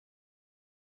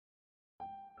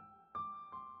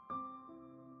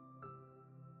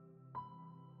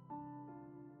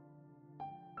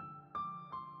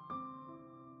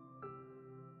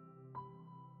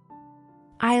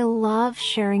I love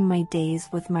sharing my days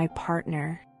with my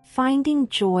partner, finding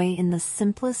joy in the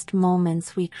simplest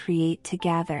moments we create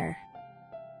together.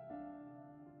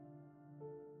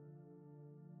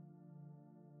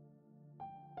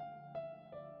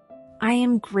 I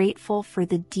am grateful for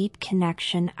the deep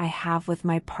connection I have with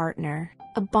my partner,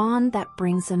 a bond that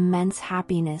brings immense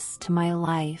happiness to my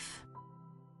life.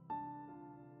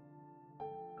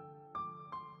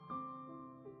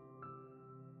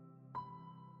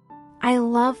 I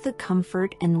love the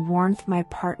comfort and warmth my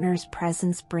partner's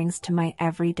presence brings to my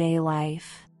everyday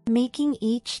life, making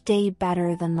each day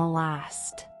better than the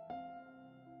last.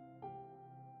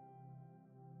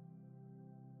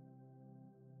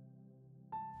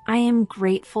 I am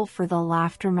grateful for the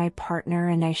laughter my partner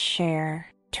and I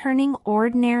share, turning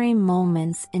ordinary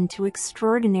moments into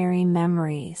extraordinary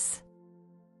memories.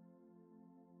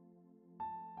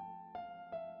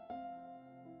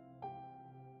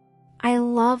 I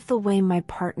love the way my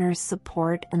partner's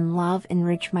support and love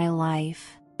enrich my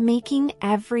life, making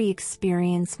every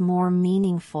experience more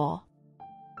meaningful.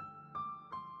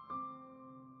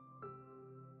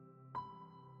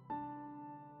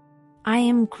 I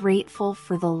am grateful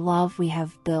for the love we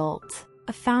have built,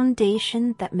 a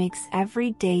foundation that makes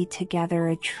every day together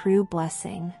a true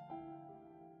blessing.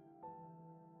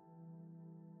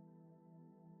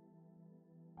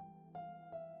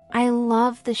 I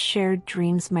love the shared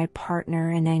dreams my partner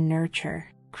and I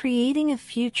nurture, creating a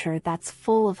future that's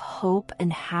full of hope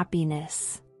and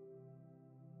happiness.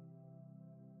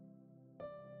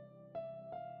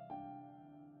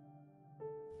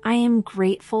 I am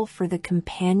grateful for the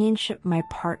companionship my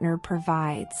partner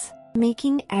provides,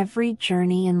 making every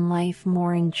journey in life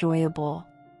more enjoyable.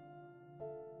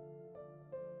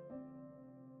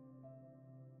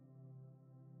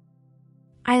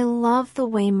 I love the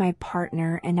way my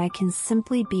partner and I can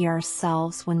simply be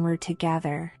ourselves when we're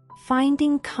together,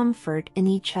 finding comfort in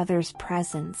each other's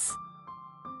presence.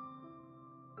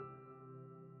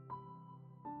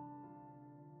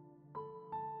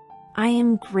 I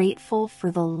am grateful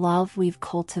for the love we've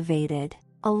cultivated,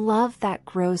 a love that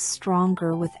grows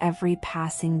stronger with every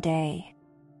passing day.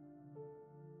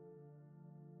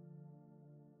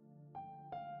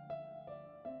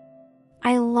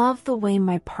 I love the way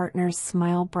my partner's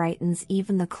smile brightens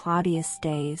even the cloudiest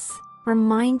days,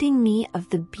 reminding me of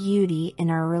the beauty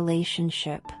in our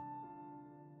relationship.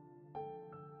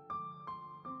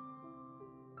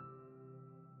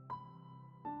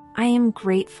 I am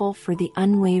grateful for the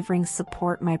unwavering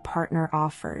support my partner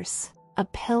offers, a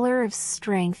pillar of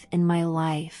strength in my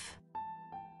life.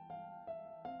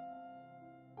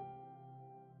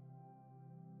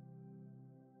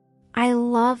 I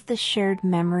love the shared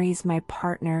memories my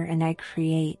partner and I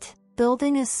create,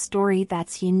 building a story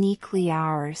that's uniquely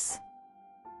ours.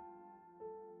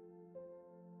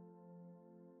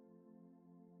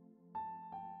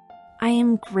 I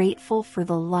am grateful for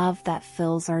the love that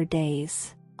fills our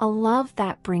days, a love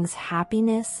that brings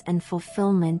happiness and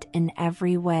fulfillment in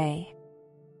every way.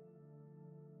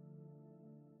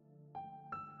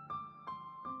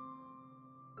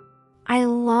 I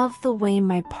love the way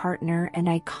my partner and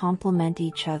I complement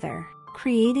each other,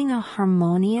 creating a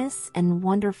harmonious and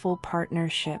wonderful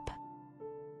partnership.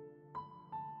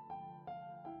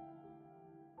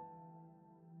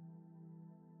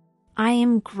 I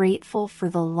am grateful for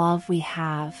the love we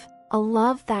have, a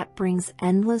love that brings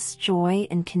endless joy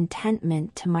and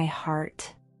contentment to my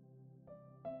heart.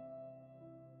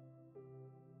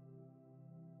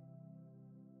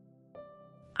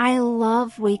 I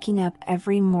love waking up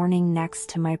every morning next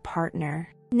to my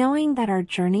partner, knowing that our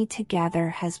journey together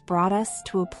has brought us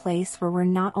to a place where we're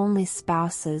not only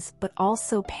spouses but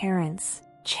also parents,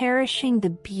 cherishing the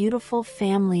beautiful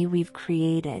family we've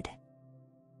created.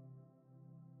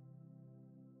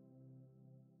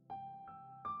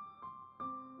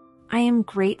 I am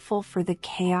grateful for the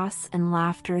chaos and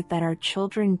laughter that our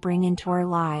children bring into our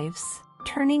lives,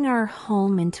 turning our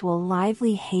home into a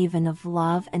lively haven of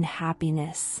love and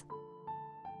happiness.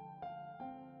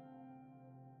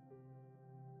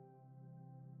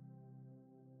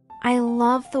 I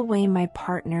love the way my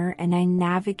partner and I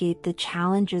navigate the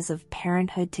challenges of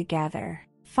parenthood together,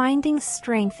 finding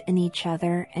strength in each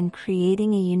other and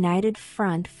creating a united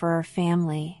front for our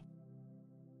family.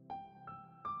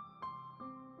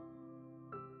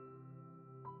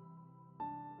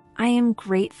 I am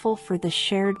grateful for the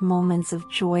shared moments of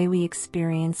joy we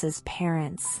experience as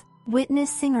parents,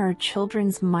 witnessing our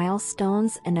children's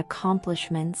milestones and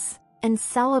accomplishments, and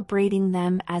celebrating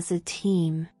them as a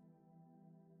team.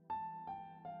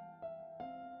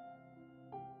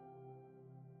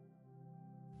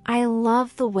 I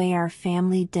love the way our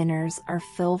family dinners are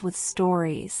filled with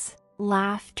stories,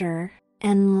 laughter,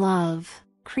 and love,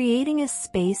 creating a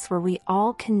space where we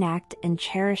all connect and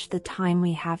cherish the time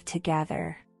we have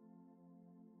together.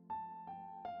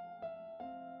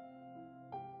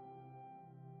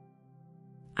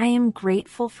 I am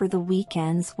grateful for the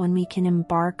weekends when we can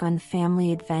embark on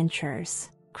family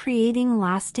adventures, creating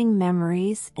lasting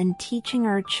memories and teaching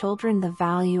our children the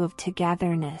value of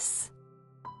togetherness.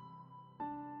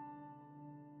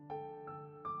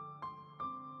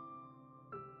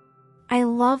 I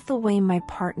love the way my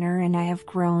partner and I have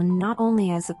grown not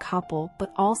only as a couple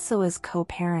but also as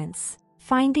co-parents,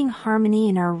 finding harmony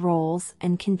in our roles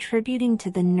and contributing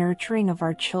to the nurturing of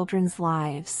our children's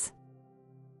lives.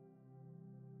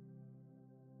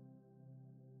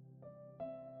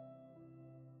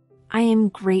 I am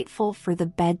grateful for the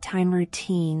bedtime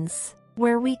routines,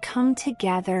 where we come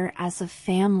together as a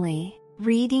family,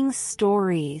 reading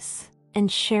stories, and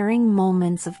sharing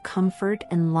moments of comfort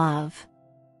and love.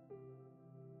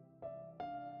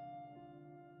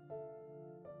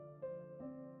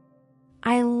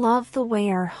 I love the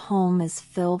way our home is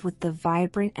filled with the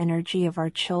vibrant energy of our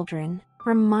children,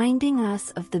 reminding us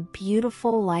of the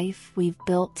beautiful life we've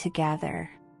built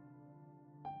together.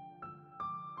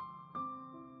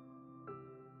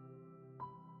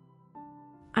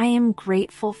 I am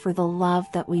grateful for the love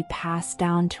that we pass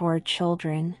down to our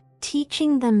children,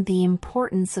 teaching them the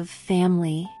importance of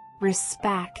family,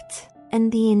 respect,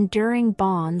 and the enduring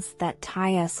bonds that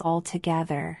tie us all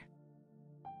together.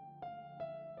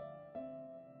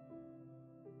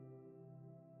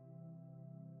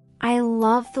 I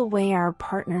love the way our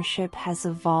partnership has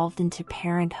evolved into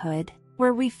parenthood,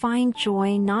 where we find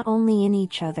joy not only in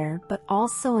each other but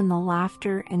also in the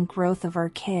laughter and growth of our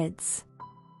kids.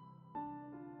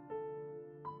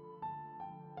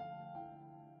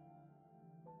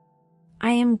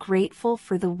 I am grateful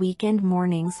for the weekend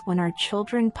mornings when our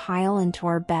children pile into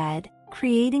our bed,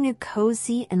 creating a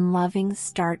cozy and loving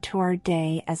start to our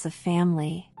day as a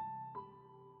family.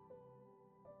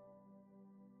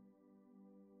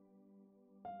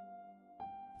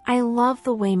 I love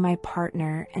the way my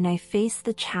partner and I face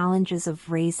the challenges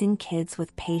of raising kids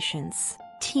with patience,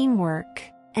 teamwork,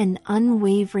 and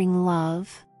unwavering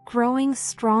love, growing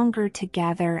stronger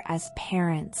together as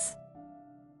parents.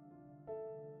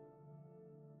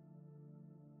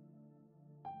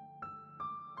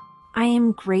 I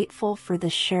am grateful for the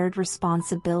shared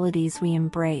responsibilities we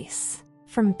embrace,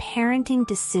 from parenting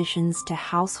decisions to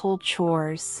household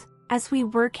chores, as we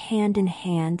work hand in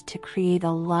hand to create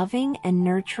a loving and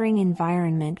nurturing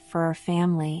environment for our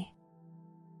family.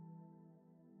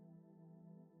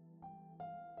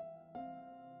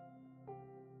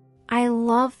 I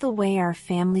love the way our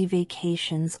family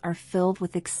vacations are filled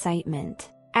with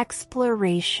excitement,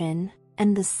 exploration,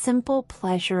 and the simple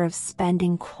pleasure of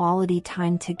spending quality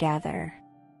time together.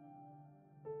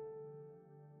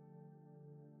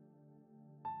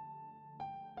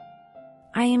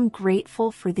 I am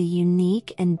grateful for the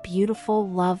unique and beautiful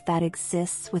love that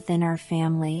exists within our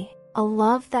family, a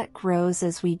love that grows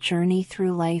as we journey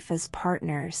through life as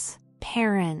partners,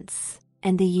 parents,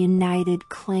 and a united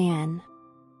clan.